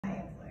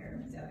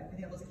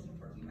be able to keep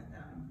working with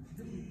them.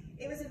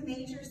 It was a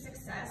major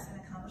success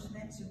and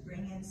accomplishment to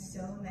bring in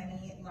so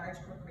many large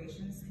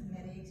corporations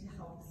committed to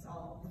help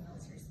solve the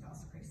military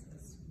spouse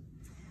crisis.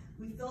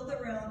 We filled the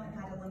room and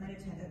had a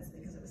limited attendance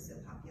because it was so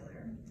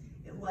popular.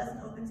 It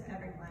wasn't open to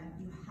everyone.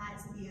 You had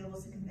to be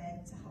able to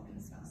commit to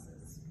helping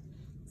spouses.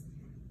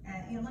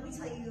 And let me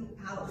tell you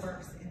how it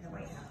works in the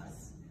White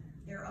House.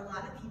 There are a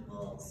lot of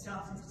people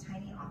stuffed into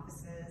tiny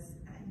offices,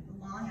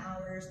 long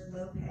hours,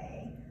 low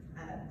pay.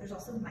 There's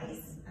also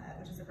mice,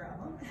 which is a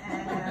problem.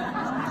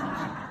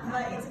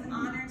 But it's an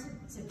honor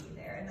to be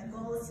there. And the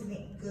goal is to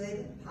make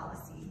good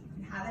policy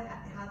and have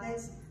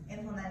it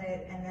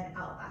implemented and then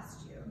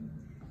outlast you.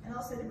 And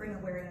also to bring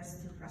awareness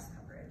through press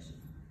coverage.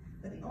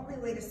 But the only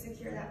way to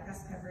secure that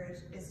press coverage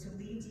is to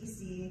leave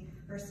DC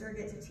for a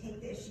surrogate to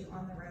take the issue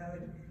on the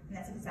road, and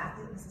that's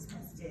exactly what Mrs.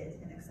 Pence did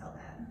and excelled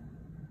at.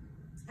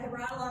 I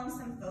brought along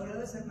some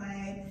photos of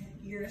my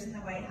years in the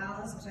White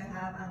House, which I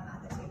have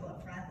at the table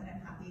up front, that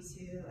I'm happy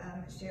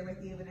to share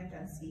with you when I'm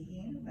done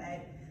speaking.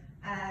 But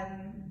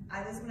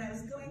when I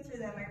was going through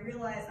them, I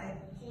realized I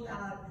pulled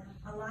out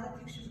a lot of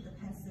pictures of the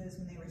Pences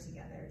when they were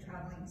together,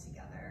 traveling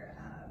together,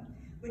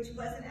 which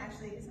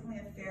it's only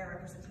a fair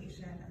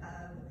representation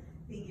of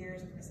the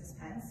years of Mrs.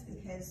 Pence,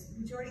 because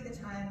the majority of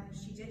the time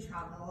she did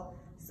travel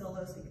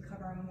solo, so we could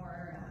cover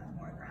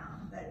more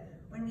ground. But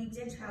when we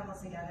did travel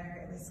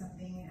together, it was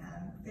something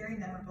very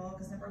memorable,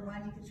 because number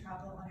one, you could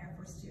travel on Air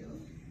Force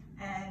Two,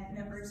 and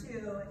number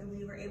two,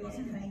 we were able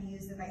to kind of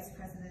use the Vice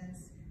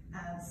President's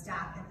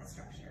staff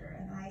infrastructure.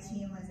 And my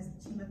team was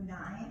a team of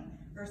 9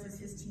 versus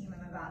his team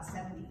of about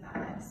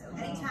 75. So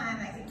anytime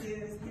I could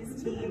use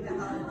his team to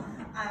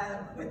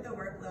help with the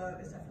workload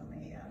was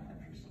definitely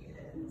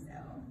appreciated. So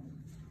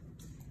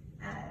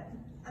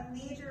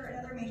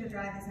another major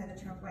drive inside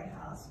the Trump White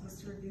House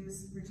was to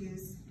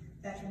reduce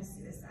veteran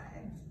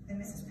suicide.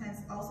 And Mrs. Pence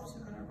also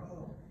took on a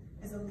role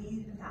as a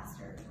lead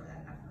ambassador for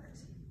that effort.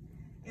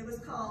 It was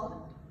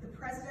called the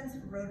President's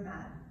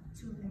Roadmap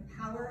to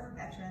Empower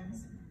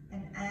Veterans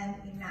and End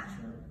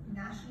a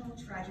National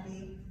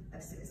Tragedy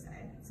of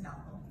Suicide. It's a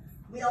mouthful.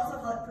 We also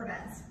call it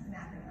PREVENT, an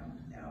acronym.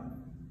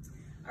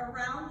 So,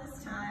 around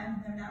this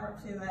time, now we're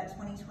up to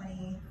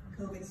 2020,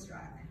 COVID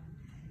struck.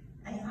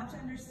 And you have to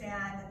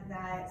understand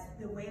that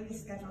the way we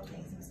scheduled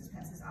things in Mrs.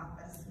 Pence's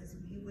office was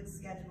we would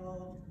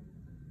schedule,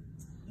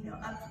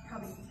 up to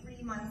probably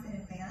 3 months in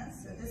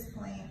advance. So at this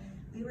point,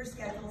 we were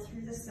scheduled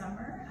through the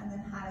summer and then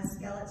had a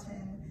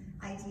skeleton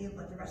idea of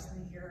what the rest of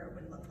the year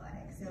would look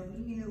like. So we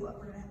knew what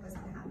was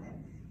going to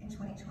happen in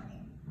 2020.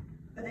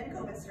 But then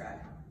COVID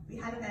struck. We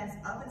had events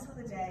up until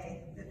the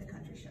day that the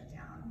country shut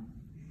down.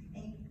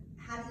 And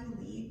how do you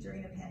lead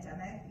during a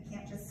pandemic? You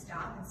can't just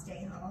stop and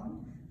stay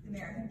home. The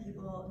American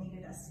people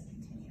needed us to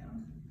continue.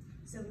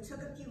 So it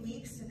took a few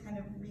weeks to kind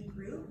of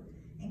regroup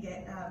and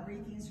get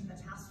briefings from the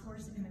task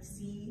force to kind of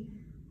see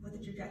what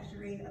the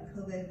trajectory of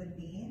COVID would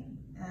be.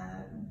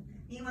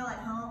 Meanwhile, at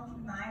home, keep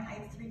in mind, I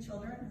have 3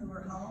 children who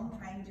were home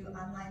trying to do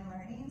online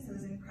learning, so it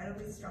was an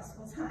incredibly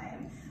stressful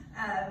time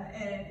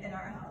in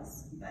our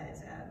house.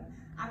 But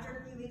after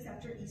a few weeks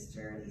after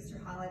Easter, the Easter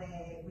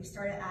holiday, we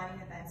started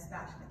adding events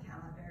back to the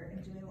calendar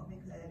and doing what we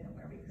could and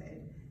where we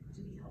could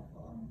to be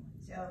helpful.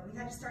 So we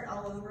had to start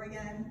all over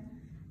again,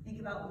 think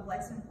about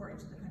what's important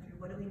to the country,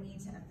 what do we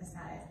need to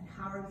emphasize, and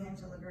how are we going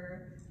to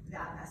deliver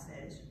that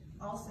message.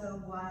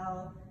 Also,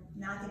 while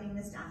not getting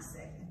the staff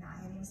sick and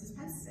not getting Mrs.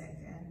 Pence sick,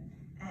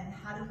 and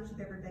how do we keep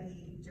everybody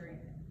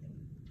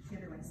keep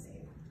everyone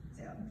safe.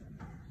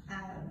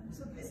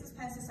 So Mrs.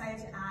 Pence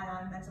decided to add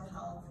on mental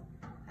health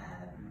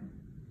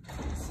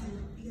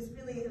because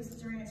really it was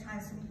during a time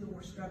so many people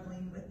were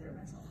struggling with their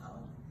mental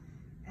health.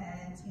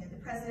 And the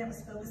president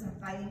was focused on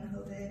fighting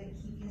COVID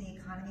and keeping the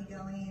economy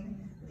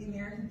going, but the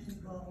American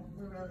people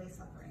were really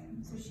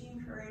suffering. So she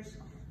encouraged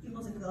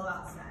people to go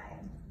outside.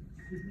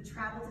 We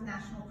traveled to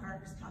national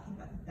parks talking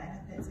about the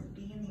benefits of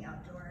being in the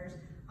outdoors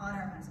on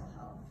our mental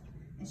health.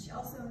 And she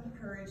also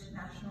encouraged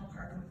national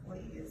park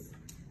employees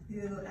who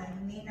you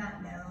may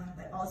not know,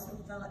 but also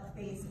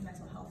face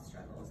mental health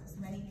struggles, as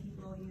many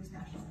people use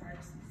national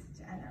parks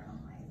to end their own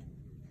life.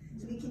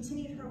 So we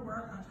continued her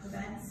work on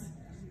prevents,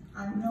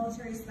 on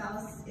military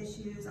spouse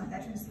issues, on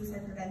veteran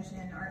suicide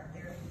prevention, art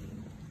therapy.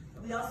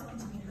 But we also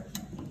continued her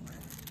campaign work.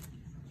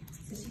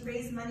 So she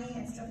raised money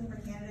and stuff for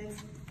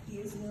candidates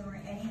via Zoom or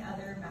any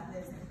other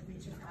methods that could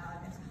reach a crowd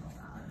and to help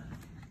out.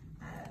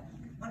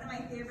 One of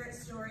my favorite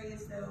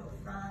stories, though,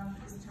 from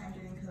this time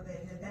during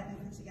COVID, an event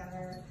we put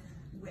together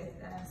with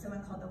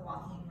someone called the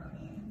Walking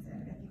Marine. I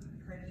don't know if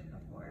you've heard of him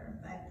before,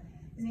 but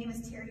his name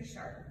is Terry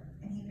Sharp,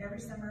 and he every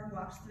summer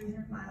walks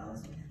 300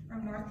 miles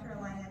from North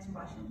Carolina to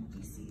Washington,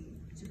 D.C.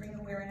 to bring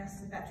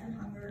awareness to veteran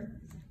hunger,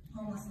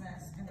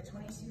 homelessness, and the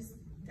 22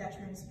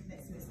 veterans who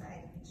commit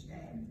suicide each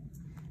day.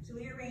 So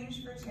we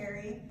arranged for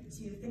Terry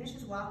to finish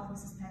his walk with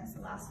Mrs. Pence,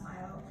 the last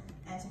mile,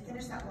 and to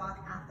finish that walk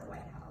at the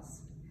White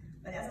House.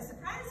 But as a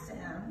surprise to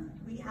him,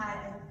 we had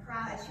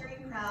a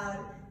cheering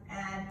crowd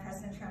and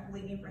President Trump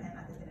waiting for him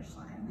at the finish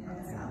line on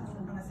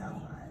the South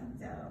Lawn.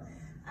 So,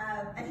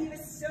 and he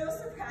was so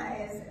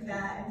surprised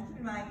that, and keep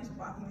in mind, he was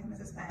walking with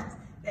Mrs. Pence,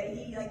 that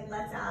he like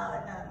lets out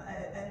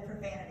a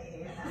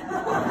profanity.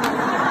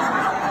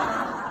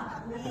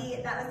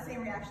 That was the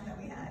same reaction that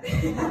we had.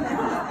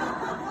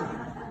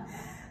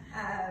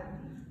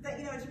 But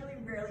you know, it's really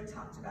rarely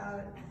talked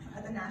about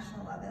at the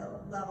national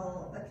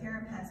level, but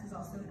Karen Pence was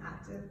also an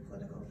active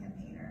political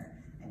campaigner,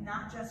 and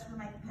not just for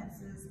Mike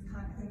Pence's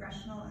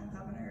congressional and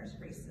governor's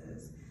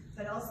races,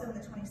 but also in the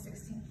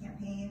 2016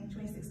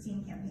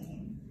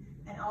 campaign,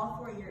 and all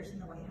 4 years in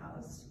the White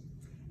House.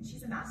 And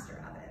she's a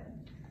master of it.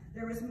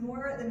 There was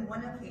more than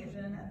one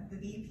occasion the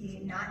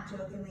VP not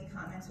jokingly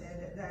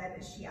commented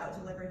that she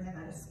out-delivered him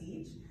at a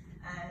speech.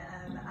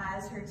 And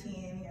as her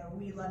team, you know,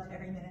 we loved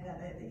every minute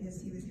of it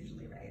because he was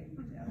usually right.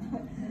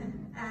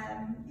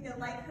 You know,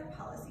 like her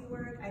policy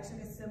work, I took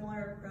a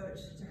similar approach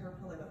to her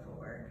political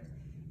work.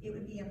 It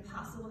would be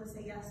impossible to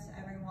say yes to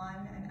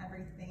everyone and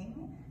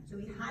everything, so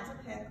we had to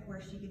pick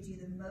where she could do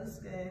the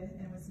most good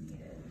and was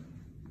needed.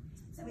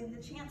 So we had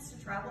the chance to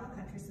travel the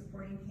country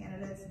supporting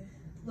candidates,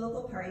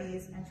 local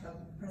parties, and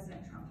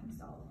President Trump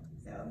himself.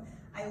 So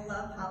I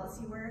love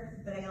policy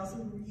work, but I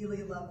also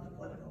really love the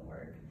political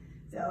work.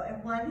 So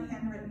in one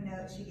handwritten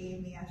note she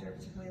gave me after a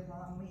particularly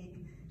long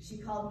week, she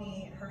called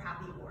me her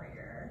happy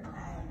warrior,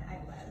 and I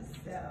was.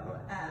 So,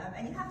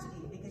 and you have to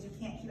be, because you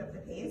can't keep up the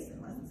pace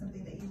unless it's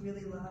something that you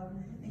really love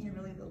and you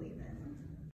really believe in.